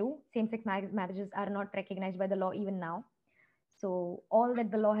divide the two. Same sex marriages are not recognized by the law even now. So, all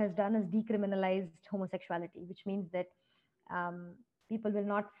that the law has done is decriminalized homosexuality, which means that people will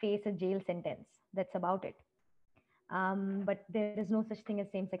not face a jail sentence. That's about it. But there is no such thing as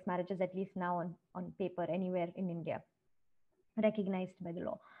same-sex marriages, at least now on paper, anywhere in India, recognized by the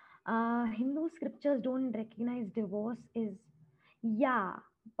law. Hindu scriptures don't recognize divorce is, yeah,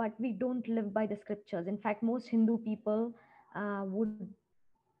 but we don't live by the scriptures. In fact, most Hindu people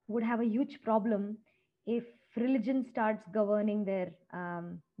would have a huge problem if religion starts governing their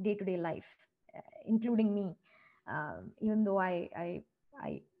day-to-day life, including me. Even though I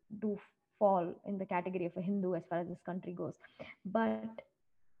do fall in the category of a Hindu as far as this country goes, but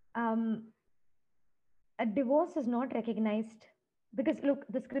um, a divorce is not recognized because look,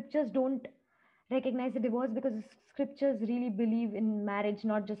 the scriptures don't recognize the divorce because the scriptures really believe in marriage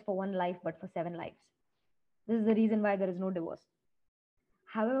not just for one life but for 7 lives. This is the reason why there is no divorce.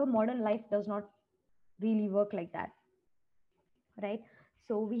 However, modern life does not really work like that, right?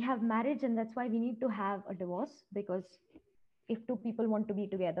 So we have marriage, and that's why we need to have a divorce, because if two people want to be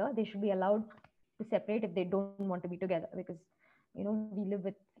together, they should be allowed to separate if they don't want to be together, because we live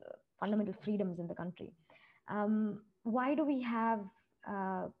with fundamental freedoms in the country. Why do we have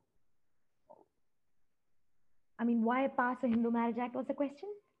why pass a Hindu Marriage Act was the question?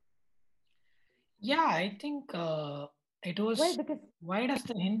 Yeah, I think it was. Well, because why does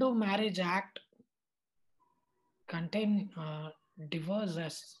the Hindu Marriage Act contain divorce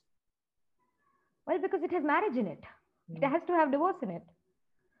as? Well, because it has marriage in it. It has to have divorce in it.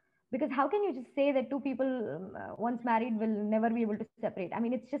 Because how can you just say that two people once married will never be able to separate? I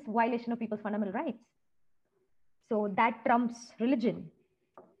mean, it's just violation of people's fundamental rights. So that trumps religion.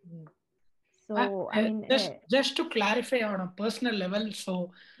 So just to clarify on a personal level,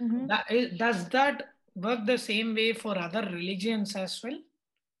 so does that work the same way for other religions as well?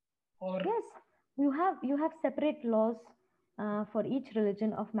 Or yes, you have separate laws for each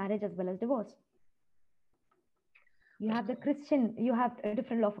religion of marriage as well as divorce. You have you have a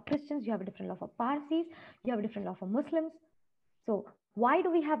different law for Christians, you have a different law for Parsis, you have a different law for Muslims. So why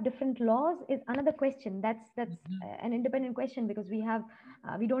do we have different laws is another question. That's an independent question, because we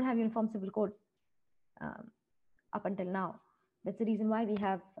don't have uniform civil code up until now. That's the reason why we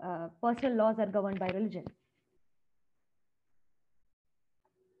have personal laws are governed by religion.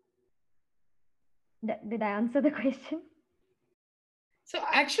 Did I answer the question? So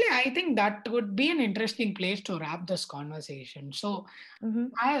actually, I think that would be an interesting place to wrap this conversation. So,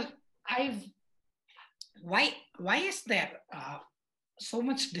 I've why is there so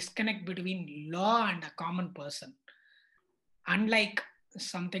much disconnect between law and a common person? Unlike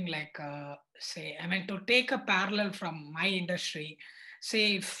something like, say, to take a parallel from my industry,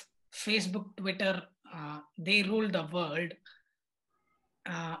 say if Facebook, Twitter they rule the world,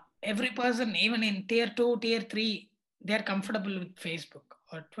 every person, even in tier 2, tier 3, they're comfortable with Facebook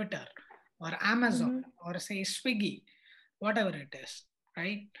or Twitter or Amazon Mm-hmm. or say Swiggy, whatever it is,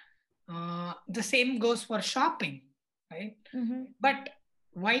 right? The same goes for shopping, right? Mm-hmm. But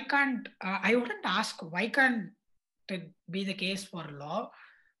why can't, I wouldn't ask why can't it be the case for law?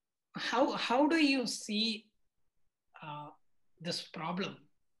 How do you see uh, this problem?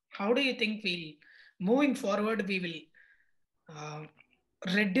 How do you think we'll, moving forward, we will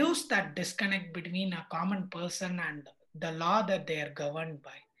reduce that disconnect between a common person and the law that they are governed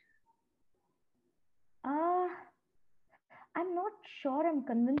by? Uh, I'm not sure I'm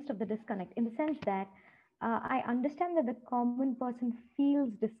convinced of the disconnect in the sense that I understand that the common person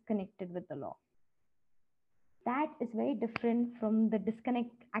feels disconnected with the law. That is very different from the disconnect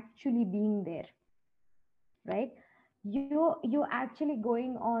actually being there, right? You're actually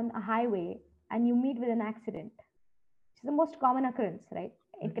going on a highway and you meet with an accident. It's the most common occurrence, right?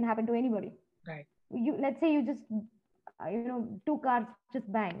 It can happen to anybody. Right. You, let's say you just two cars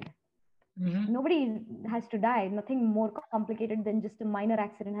just banged. Mm-hmm. Nobody has to die. Nothing more complicated than just a minor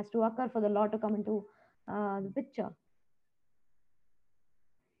accident has to occur for the law to come into the picture.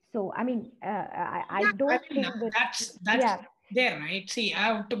 So I mean, I Yeah, I don't mean think that. that's Yeah. there, right? See, I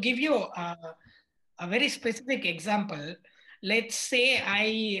have to give you a very specific example. Let's say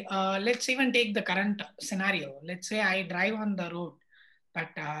let's even take the current scenario. Let's say I drive on the road, but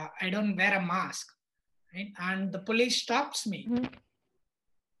I don't wear a mask, right? And the police stops me, Mm-hmm.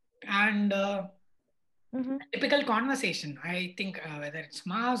 and Mm-hmm. typical conversation. I think whether it's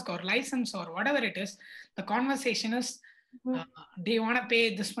mask or license or whatever it is, the conversation is, uh, do you want to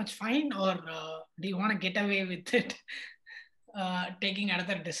pay this much fine or do you want to get away with it? Taking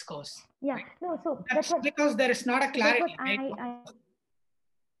another discourse. Yeah. Right? No. So That's because there is not a that's what clarity, right? I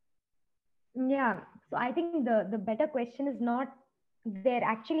yeah. So I think the better question is not there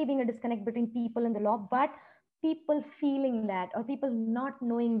actually being a disconnect between people and the law, but people feeling that or people not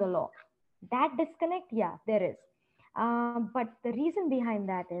knowing the law. That disconnect, yeah, there is. But the reason behind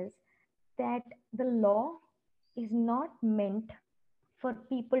that is that the law is not meant for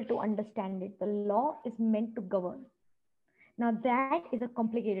people to understand it. The law is meant to govern. Now, that is a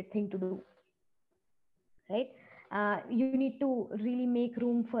complicated thing to do, right? You need to really make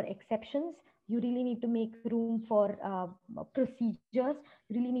room for exceptions. You really need to make room for procedures.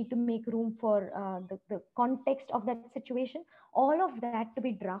 You really need to make room for the context of that situation. All of that to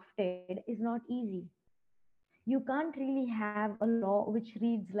be drafted is not easy. You can't really have a law which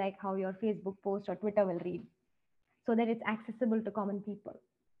reads like how your Facebook post or Twitter will read so that it's accessible to common people.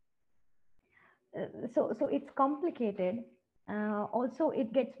 So it's complicated. Also,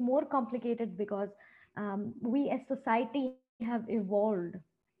 it gets more complicated because we as society have evolved.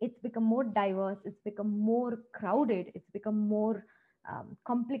 It's become more diverse. It's become more crowded. It's become more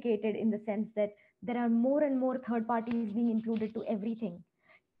complicated in the sense that there are more and more third parties being included to everything.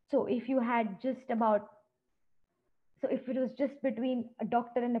 So if you had just about so if it was just between a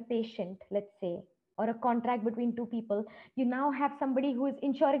doctor and a patient, let's say, or a contract between two people, you now have somebody who is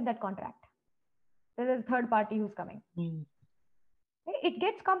insuring that contract. There's a third party who's coming. Mm. It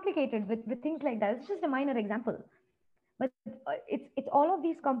gets complicated with things like that. It's just a minor example, but it's all of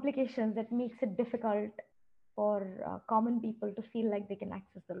these complications that makes it difficult for common people to feel like they can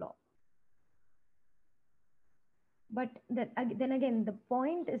access the law. But then again, the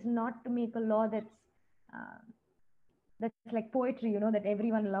point is not to make a law uh, that's like poetry, that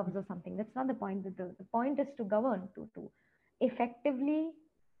everyone loves or something. That's not the point. The point is to govern, to effectively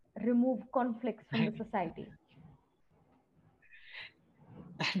remove conflicts from the society.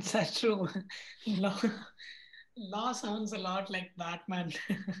 That's true. Law, law sounds a lot like Batman.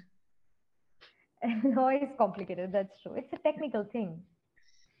 Law is complicated. That's true. It's a technical thing.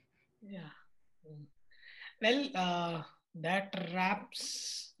 Yeah. Mm. Well, that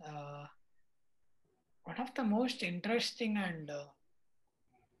wraps one of the most interesting and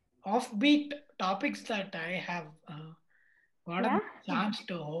offbeat topics that I have gotten Yeah. the chance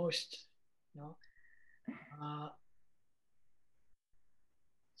to host. You know, uh,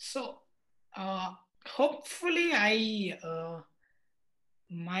 so hopefully, I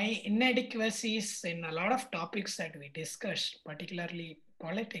my inadequacies in a lot of topics that we discussed, particularly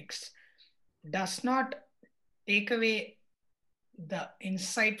politics, does not take away the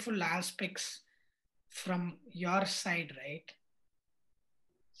insightful aspects from your side, right?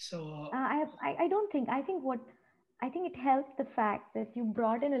 So I don't think. I think it helps the fact that you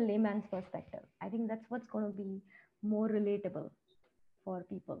brought in a layman's perspective. I think that's what's going to be more relatable. for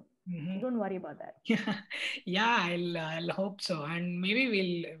people. Mhm. Don't worry about that. Yeah, I'll hope so, and maybe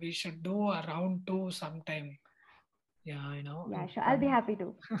we should do a round two sometime. Yeah, Yeah, sure. I'll be happy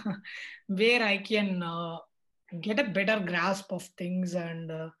to. where I can get a better grasp of things,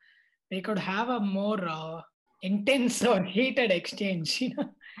 and we could have a more intense or heated exchange.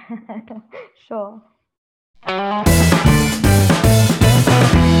 Sure.